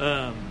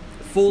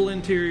 Full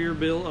interior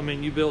build. I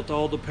mean, you built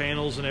all the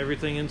panels and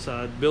everything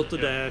inside. Built the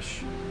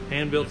dash.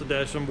 Hand built the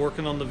dash. I'm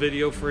working on the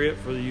video for it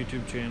for the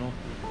YouTube channel.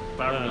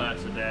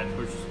 Fiberglass the dash,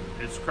 which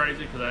it's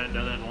crazy because I hadn't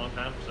done that in a long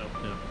time. So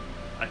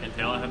I can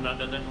tell I have not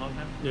done that in a long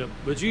time. Yep.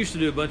 But you used to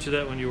do a bunch of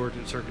that when you worked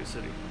at Circuit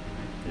City.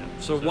 Yeah.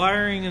 So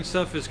wiring and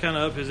stuff is kind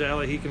of up his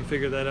alley. He can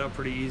figure that out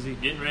pretty easy.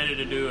 Getting ready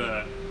to do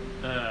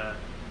I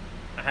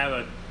have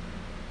a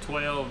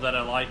 12 that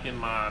I like in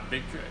my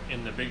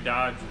the big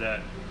Dodge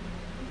that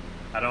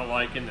I don't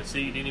like in the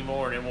seat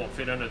anymore, and it won't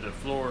fit under the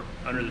floor,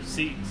 under the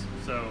seats.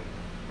 So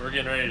we're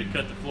getting ready to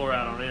cut the floor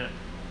out on it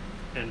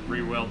and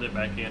re-weld it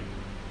back in.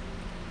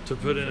 To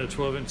put in a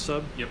 12-inch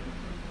sub? Yep.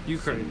 You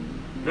crazy.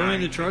 I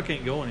mean, the truck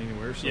ain't going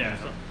anywhere. So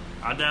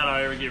I doubt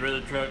I'll ever get rid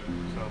of the truck,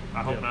 so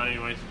I hope not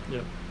anyways.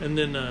 Yep. And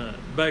then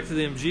back to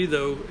the MG,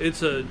 though,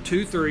 it's a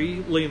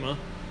 2.3 Lima,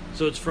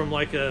 so it's from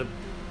like a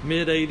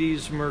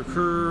mid-'80s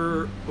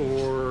Mercury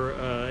or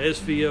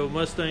SVO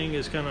Mustang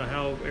is kind of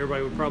how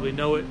everybody would probably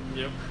know it.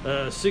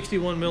 Yep.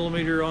 61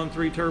 millimeter on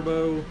 3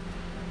 turbo.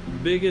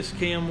 Biggest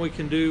cam we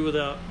can do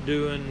without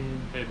doing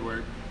head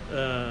work.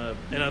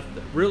 And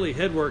really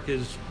headwork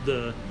is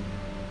the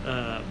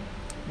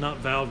not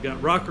valve,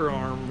 got rocker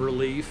arm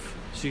relief,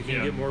 so you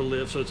can get more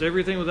lift. So it's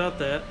everything without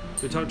that.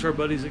 We talked to our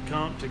buddies at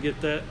Comp to get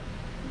that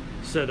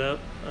set up.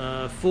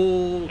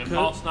 Full and cut.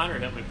 Paul Snyder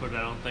helped me put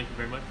that on. Thank you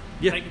very much.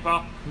 Yeah. Thank you,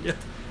 Paul. Yeah.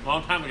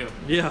 Long time ago.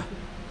 Yeah.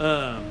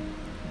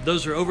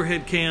 Those are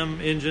overhead cam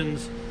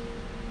engines,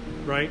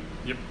 right?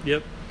 Yep.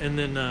 Yep. And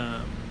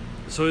then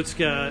so it's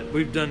got,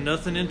 we've done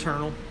nothing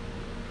internal.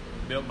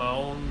 Built my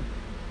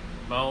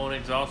own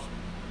exhaust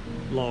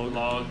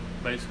log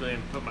basically,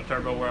 and put my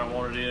turbo where I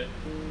wanted it.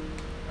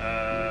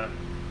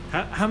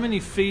 How many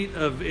feet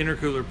of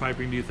intercooler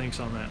piping do you think's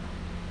on that?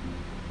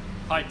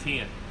 Probably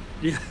 10.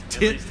 Yeah,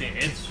 at least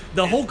 10.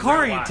 The whole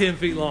car ain't wide. 10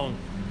 feet long,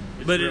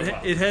 but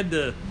it had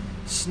to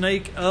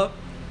snake up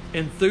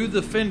and through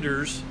the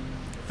fenders,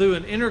 through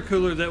an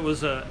intercooler that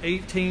was a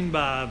 18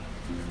 by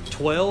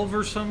 12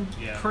 or some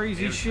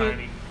crazy shit.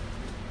 Tiny.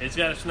 It's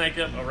got to snake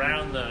up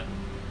around the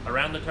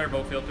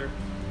turbo filter,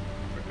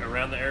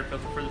 around the air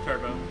filter for the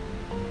turbo,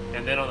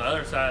 and then on the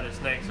other side it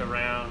snakes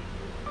around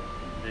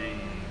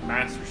the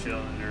master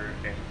cylinder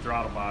and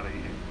throttle body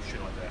and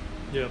shit like that.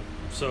 Yep.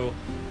 So,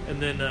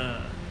 and then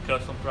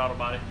Custom throttle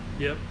body.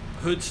 Yep.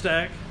 Hood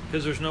stack,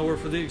 because there's nowhere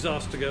for the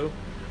exhaust to go.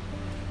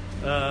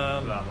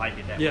 Well, I like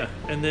it that Yeah, way.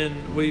 and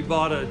then we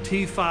bought a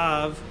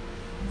T5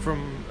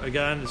 from a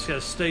guy that's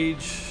got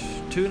stage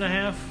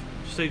 2.5,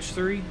 stage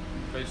 3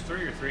 Stage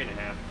 3 or 3.5.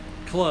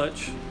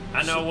 clutch.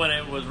 I know when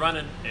it was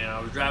running and I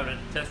was driving it,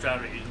 test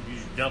driving it, you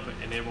just dump it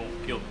and it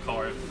won't kill the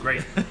car. It was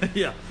great.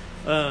 Yeah,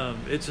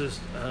 it's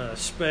a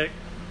spec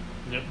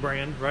Yep.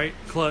 brand, right?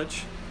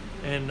 Clutch,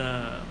 and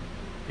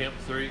Pimp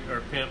 3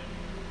 or Pimp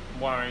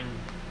wiring,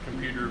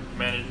 computer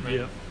management.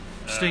 yep.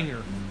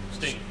 Stinger.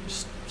 Stinger.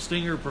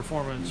 Stinger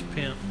Performance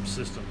Pimp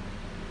System,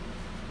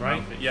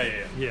 right? Yeah.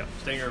 Yeah.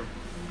 Stinger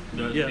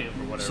does Yeah. Pimp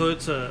or whatever. So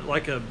it's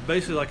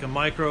basically like a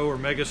micro or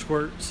mega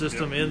squirt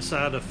system Yep.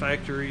 inside a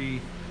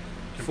factory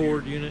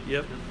Ford unit.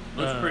 Yep.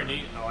 Looks pretty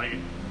neat. I like it.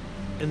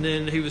 And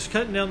then he was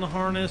cutting down the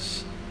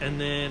harness, and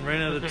then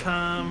ran out of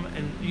time.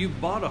 And you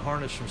bought a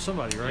harness from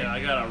somebody, right? Yeah,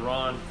 I got a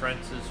Ron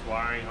Francis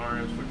wiring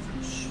harness, which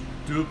was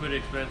stupid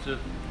expensive,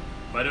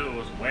 but it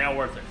was well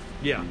worth it.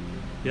 Yeah.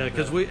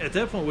 Because we at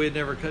that point we had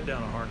never cut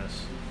down a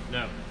harness.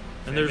 No.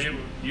 And there's-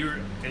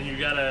 you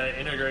gotta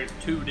integrate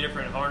 2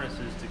 different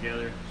harnesses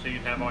together so you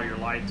can have all your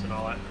lights and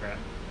all that crap.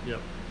 Yep.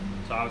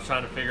 So I was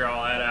trying to figure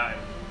all that out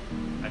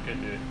and I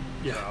couldn't do it.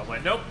 Yeah. So I was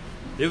like, nope.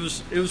 It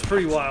was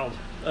pretty wild.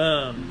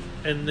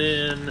 And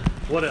then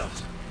what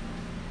else?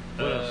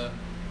 What else?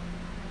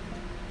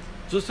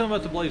 So let's talk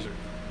about the Blazer.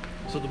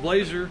 So the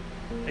Blazer,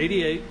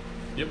 88.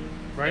 Yep.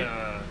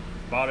 Right.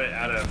 Bought it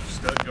out of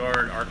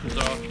Stuttgart,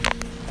 Arkansas.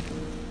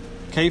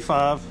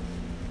 K5.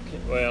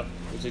 Well,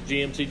 it's a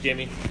GMC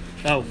Jimmy.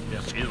 Oh.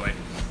 Yeah. Either way.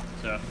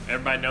 So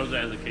everybody knows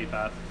that as a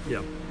K5.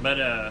 Yeah. But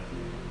I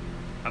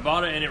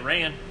bought it and it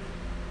ran,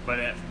 but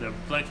the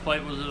flex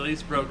plate was at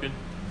least broken.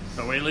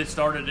 So we at least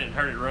started it and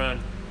heard it run.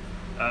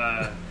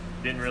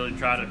 Didn't really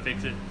try to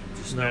fix it.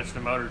 Just No. snatched the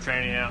motor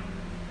training out.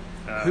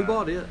 Who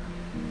bought it?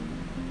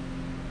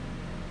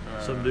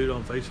 Some dude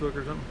on Facebook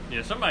or something?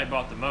 Yeah, somebody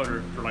bought the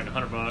motor for like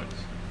 $100.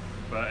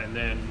 And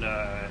then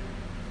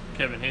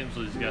Kevin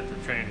Hensley's got the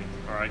training,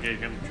 or I gave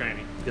him the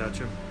training.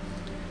 Gotcha.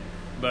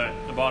 But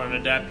I bought an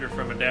adapter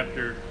from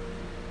Adapter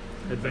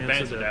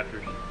Advanced Adapter.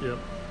 Adapters Yep.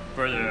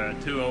 for the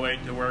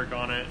 208 to work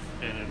on it,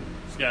 and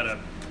it's got a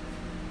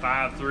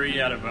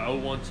 5.3 out of a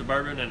 01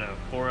 Suburban and a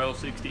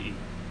 4L60E.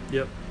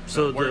 Yep.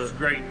 So It works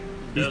great.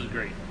 Does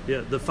great.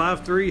 Yeah, the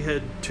 5.3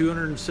 had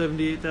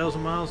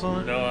 278,000 miles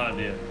on it. No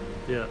idea.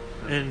 Yeah,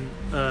 and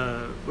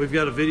we've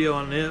got a video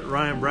on it.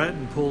 Ryan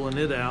Bratton pulling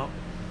it out.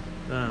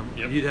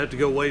 Yep. You'd have to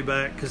go way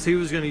back because he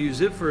was going to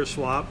use it for a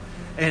swap,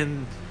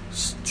 and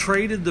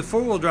traded the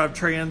 4-wheel drive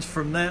trans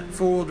from that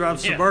 4-wheel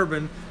drive Yeah.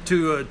 Suburban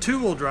to a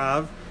 2-wheel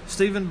drive.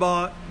 Steven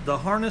bought the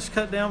harness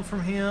cut down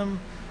from him,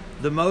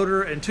 the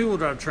motor and 2-wheel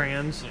drive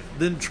trans.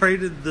 Then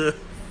traded the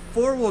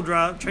 4-wheel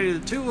drive,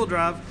 traded the 2-wheel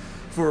drive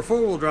for a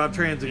 4-wheel drive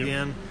trans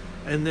again,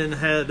 and then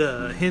had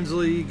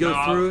Hensley go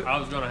through it. I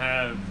was going to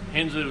have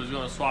Hensley was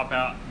going to swap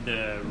out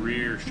the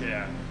rear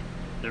shaft,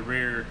 the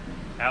rear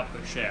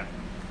output shaft,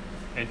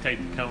 and take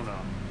the cone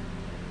off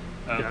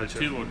of Gotcha.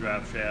 the 2-wheel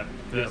drive shaft.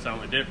 That's Yep. the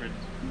only difference,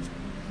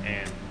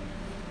 and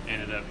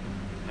ended up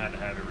had to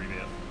have it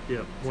rebuilt.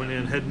 Yep, went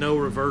in, had no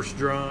reverse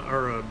drum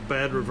or a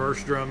bad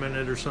reverse drum in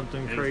it or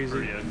something It was crazy.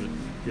 pretty ugly.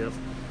 Yep.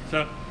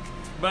 So,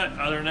 but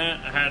other than that,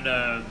 I had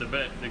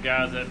the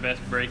guys at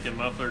Best Brake and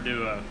Muffler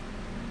do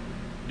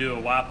a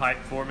Y pipe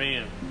for me,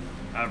 and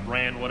I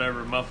ran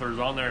whatever muffler is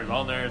on there.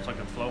 It's like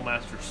a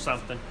Flowmaster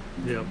something.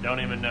 Yep. Don't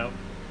even know.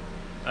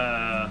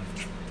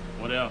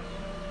 What else?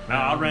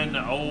 I ran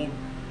the old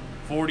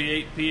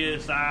 48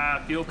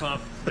 psi fuel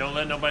pump. Don't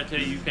let nobody tell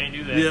you can't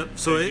do that. Yep.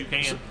 So you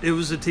can. it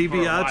was a For a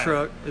TBI while.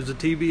 truck. It was a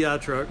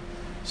TBI truck.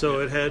 So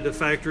it had the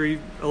factory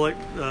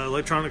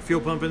electronic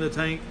fuel pump in the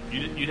tank.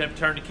 You'd have to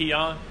turn the key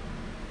on,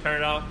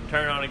 turn it off,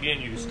 turn it on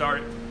again. You can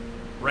start it.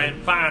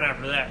 Ran fine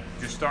after that.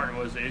 Just starting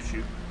was the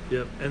issue.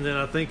 Yep. And then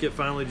I think it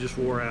finally just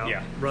wore out.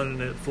 Yeah. Running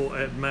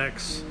at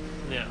max.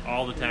 Yeah,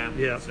 all the time.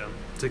 Yeah. So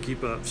To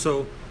keep up.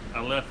 So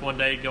I left one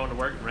day going to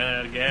work, ran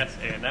out of gas,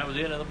 and that was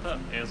it. Another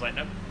pump. And it was like,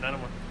 nope, none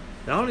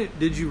more.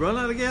 did you run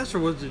out of gas or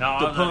was it No, I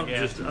the was out of pump gas.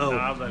 just? No,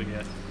 I was out of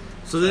gas.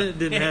 So then it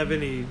didn't have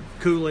any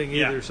cooling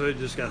either, Yeah. so it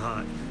just got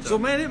hot. So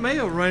man, it may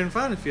have ran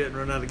fine if you hadn't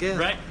run out of gas.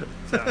 Right?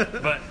 So,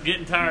 but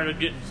getting tired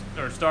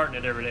of starting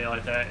it every day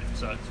like that, it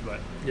sucks. But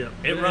Yeah.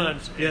 it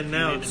runs. Yeah. if you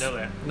Now need to know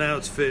that. now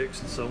it's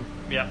fixed. So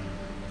Yeah.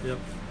 yep.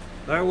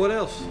 All right. What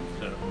else?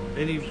 So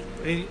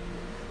Any?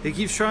 He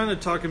keeps trying to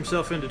talk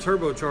himself into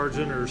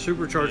turbocharging or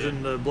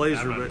supercharging the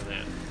Blazer, I'm,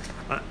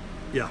 but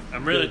yeah.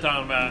 I'm really Good.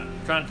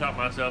 trying to talk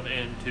myself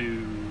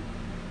into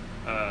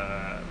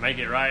make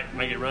it right,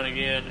 make it run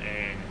again,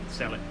 and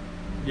sell it.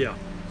 Yeah.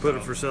 Put a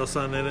So- for sale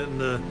sign in it,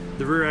 and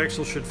the rear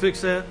axle should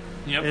fix that.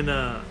 Yep. And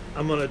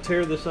I'm gonna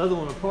tear this other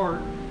one apart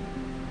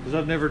because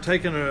I've never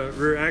taken a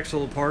rear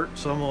axle apart,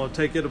 so I'm gonna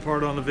take it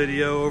apart on the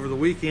video over the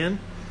weekend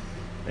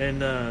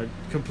and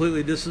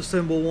completely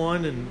disassemble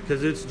one, and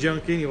because it's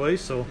junk anyway.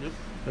 So,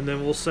 and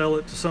then we'll sell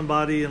it to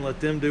somebody and let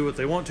them do what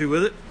they want to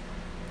with it.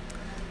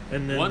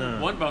 And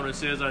then one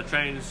bonus is I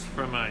changed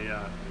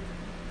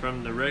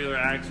from the regular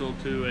axle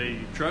to a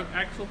truck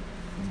axle,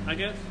 I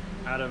guess,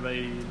 out of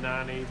a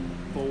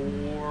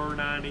 94,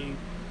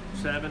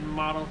 97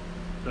 model,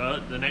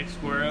 the next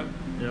square up.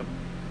 Yep.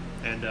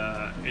 And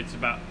it's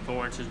about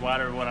 4 inches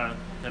wider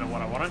than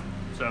what I wanted.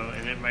 So,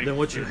 and it makes than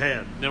what you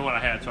had. Than what I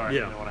had. Sorry.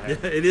 Yeah. Than what I had.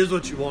 Yeah, it is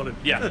what you wanted.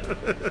 Yeah.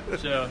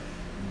 So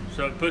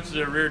it puts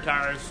the rear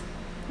tires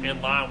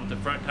in line with the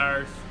front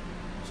tires.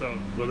 So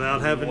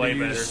without having to use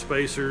better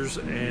spacers,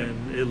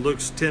 and it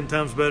looks 10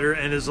 times better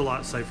and is a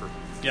lot safer.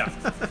 Yeah.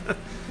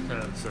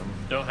 So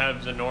don't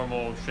have the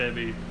normal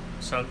Chevy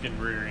sunken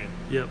rear end.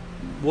 Yep.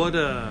 What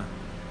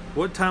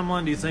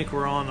timeline do you think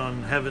we're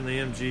on having the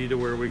MG to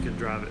where we can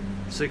drive it?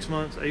 6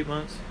 months, 8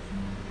 months?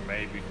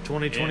 Maybe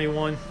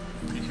 2021.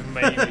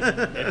 Maybe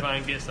if I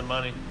can get some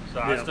money. So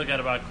I still got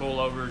to buy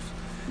coilovers.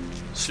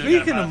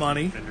 Speaking of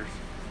money,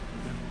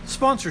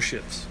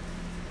 sponsorships.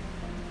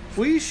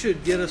 We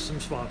should get us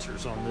some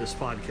sponsors on this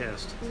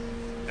podcast.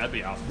 That'd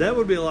be awesome. That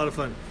would be a lot of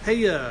fun.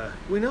 Hey,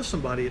 we know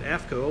somebody at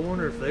AFCO. I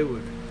wonder if they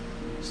would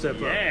step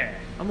up. Yeah.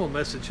 I'm going to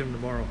message him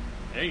tomorrow.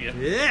 There you go.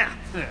 Yeah.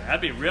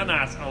 That'd be real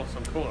nice on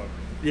some coilovers.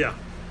 Yeah.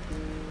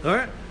 All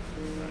right.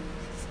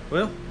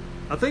 Well,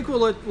 I think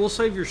we'll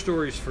save your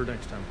stories for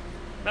next time.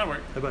 That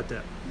works. How about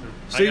that?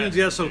 Steven's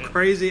got some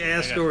crazy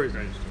ass stories.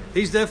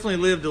 He's definitely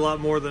lived a lot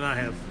more than I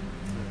have.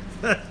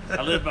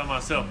 I lived by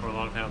myself for a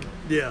long time.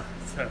 Yeah.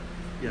 So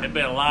there's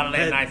been a lot of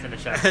late nights in the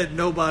shop. I had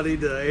nobody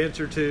to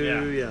answer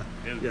to. Yeah.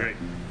 It was great.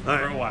 All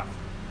right. For a while.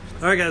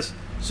 All right, guys.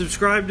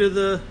 Subscribe to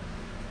the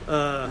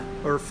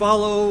or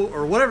follow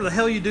or whatever the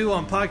hell you do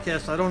on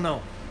podcasts. I don't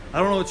know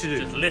what you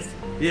do. Just listen.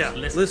 Yeah.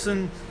 Just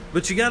listen.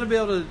 But you got to be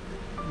able to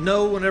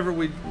know whenever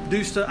we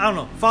do stuff. I don't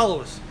know.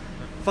 Follow us.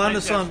 Find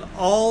us on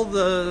all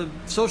the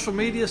social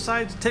media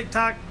sites: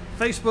 TikTok,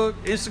 Facebook,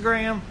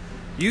 Instagram,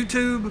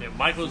 YouTube. Yeah,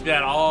 Michael's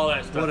got all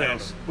that stuff. What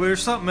else? Well,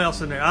 there's something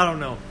else in there. I don't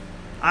know.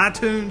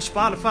 iTunes,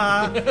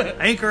 Spotify,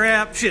 Anchor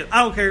app. Shit,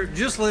 I don't care.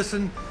 Just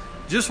listen.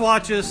 Just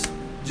watch us.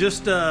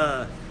 Just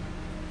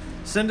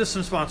send us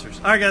some sponsors.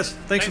 All right, guys.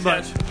 Thanks a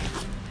bunch. Guys.